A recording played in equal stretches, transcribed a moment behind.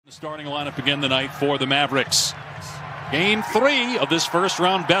Starting lineup again tonight for the Mavericks. Game 3 of this first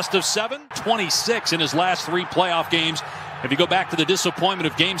round best of 7. 26 in his last 3 playoff games. If you go back to the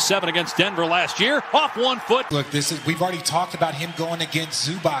disappointment of Game 7 against Denver last year, off 1 foot. Look, we've already talked about him going against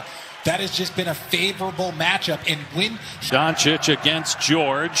Zubac. That has just been a favorable matchup. And when Doncic against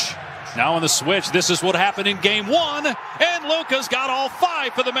George. Now on the switch, this is what happened in Game 1. And Luka's got all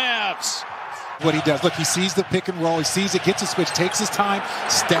 5 for the Mavs. What he does, look, he sees the pick and roll, he sees it, gets a switch, takes his time,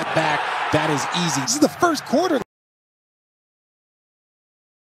 step back. That is easy. This is the first quarter.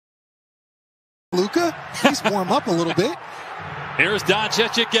 Luka, he's warm up a little bit. Here's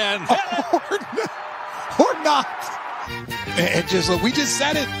Doncic again. Or not. And just look, we just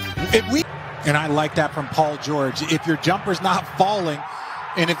said it. And I like that from Paul George. If your jumper's not falling,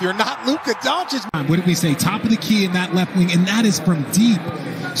 and if you're not Luka Doncic. What did we say? Top of the key in that left wing, and that is from deep.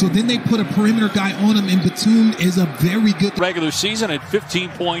 So then they put a perimeter guy on him, and Batum is a very good. Regular season at 15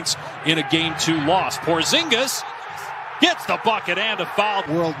 points in a Game 2 loss. Porzingis gets the bucket and a foul.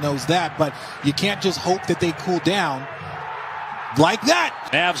 The world knows that, but you can't just hope that they cool down like that.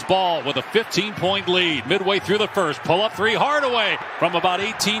 Mavs ball with a 15-point lead. Midway through the first. Pull up 3, Hardaway from about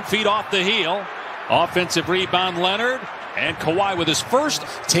 18 feet off the heel. Offensive rebound, Leonard. And Kawhi with his first.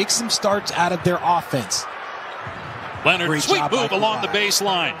 Take some starts out of their offense. Leonard, Great sweet move along the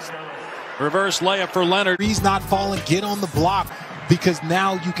baseline. Reverse layup for Leonard. He's not falling, get on the block, because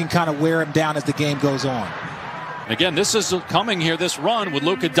now you can kind of wear him down as the game goes on. Again, this is coming here, this run with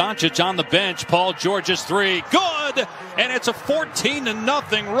Luka Doncic on the bench. Paul George's 3, good! And it's a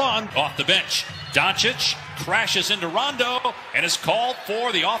 14-0 run off the bench. Doncic crashes into Rondo and is called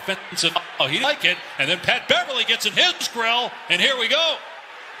for the offensive. Oh, he like it. And then Pat Beverly gets in his grill, and here we go.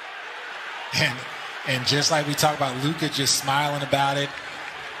 And just like we talked about Luka just smiling about it,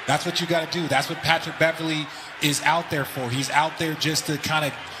 that's what you got to do. That's what Patrick Beverly is out there for. He's out there just to kind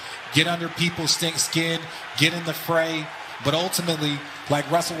of get under people's skin, get in the fray. But ultimately, like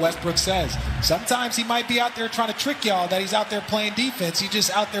Russell Westbrook says, sometimes he might be out there trying to trick y'all that he's out there playing defense. He's just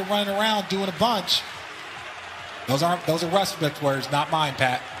out there running around doing a bunch. Those are Westbrook's words, not mine,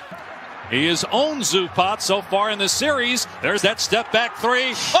 Pat. He has owned Zubac so far in this series. There's that step back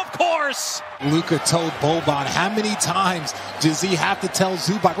 3. Of course! Luka told Boban, how many times does he have to tell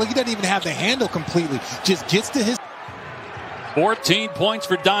Zubac? Like, he doesn't even have the handle completely. Just gets to his. 14 points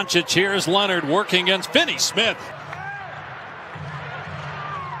for Doncic. Here's Leonard working against Finney Smith.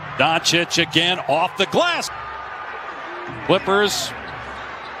 Doncic again off the glass. Clippers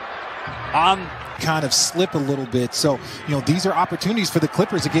on. Kind of slip a little bit. So, you know, these are opportunities for the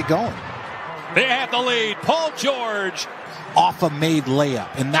Clippers to get going. They have the lead. Paul George. Off a made layup.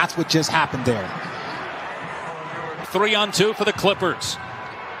 And that's what just happened there. 3-on-2 for the Clippers.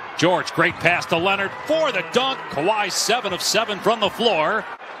 George, great pass to Leonard for the dunk. Kawhi 7 of 7 from the floor.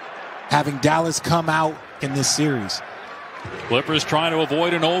 Having Dallas come out in this series. Clippers trying to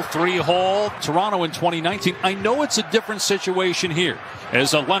avoid an 0-3 hole. Toronto in 2019. I know it's a different situation here.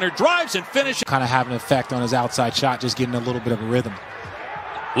 As Leonard drives and finishes. Kind of having an effect on his outside shot, just getting a little bit of a rhythm.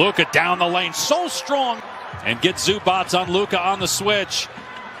 Luka down the lane, so strong. And gets Zubac on Luka on the switch.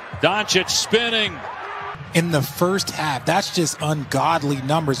 Doncic spinning. In the first half, that's just ungodly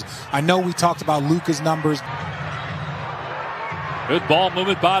numbers. I know we talked about Luka's numbers. Good ball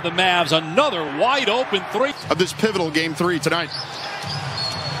movement by the Mavs. Another wide open 3. Of this pivotal Game 3 tonight.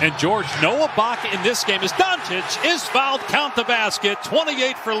 And George, no Ibaka in this game as Doncic is fouled. Count the basket.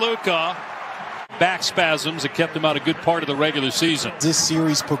 28 for Luka. Back spasms that kept him out a good part of the regular season. This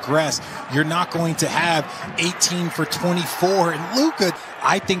series progressed. You're not going to have 18 for 24. And Luka,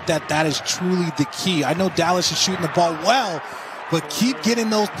 I think that is truly the key. I know Dallas is shooting the ball well, but keep getting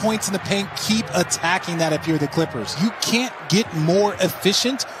those points in the paint. Keep attacking that if you're the Clippers. You can't get more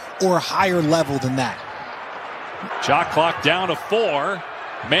efficient or higher level than that. Shot clock down to 4.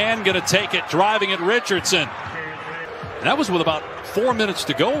 Man going to take it, driving at Richardson. And that was with about 4 minutes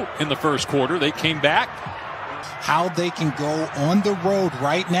to go in the first quarter. They came back. How they can go on the road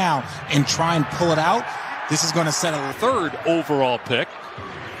right now and try and pull it out. This is going to set a 3rd overall pick.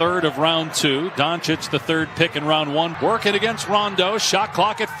 3rd of round 2. Doncic, the 3rd pick in round 1. Working against Rondo. Shot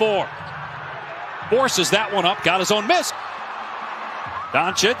clock at 4. Forces that one up. Got his own miss.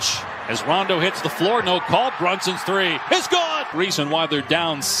 Doncic, as Rondo hits the floor, no call. Brunson's 3 is good. Reason why they're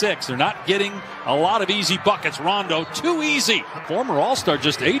down 6. They're not getting a lot of easy buckets. Rondo, too easy. Former All-Star,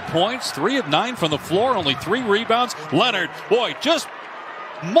 just 8 points, 3 of 9 from the floor, only 3 rebounds. Leonard, boy, just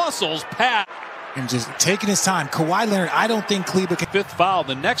muscles Pat. And just taking his time. Kawhi Leonard, I don't think Kleber can. 5th foul.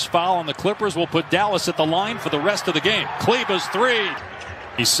 The next foul on the Clippers will put Dallas at the line for the rest of the game. Kleber's 3.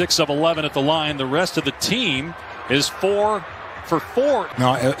 He's 6 of 11 at the line. The rest of the team is 4 for 4.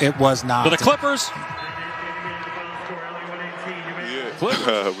 No, it was not. For the Clippers.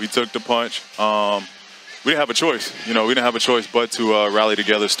 Yeah. We took the punch. We didn't have a choice. We didn't have a choice but to rally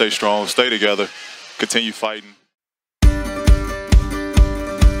together, stay strong, stay together, continue fighting.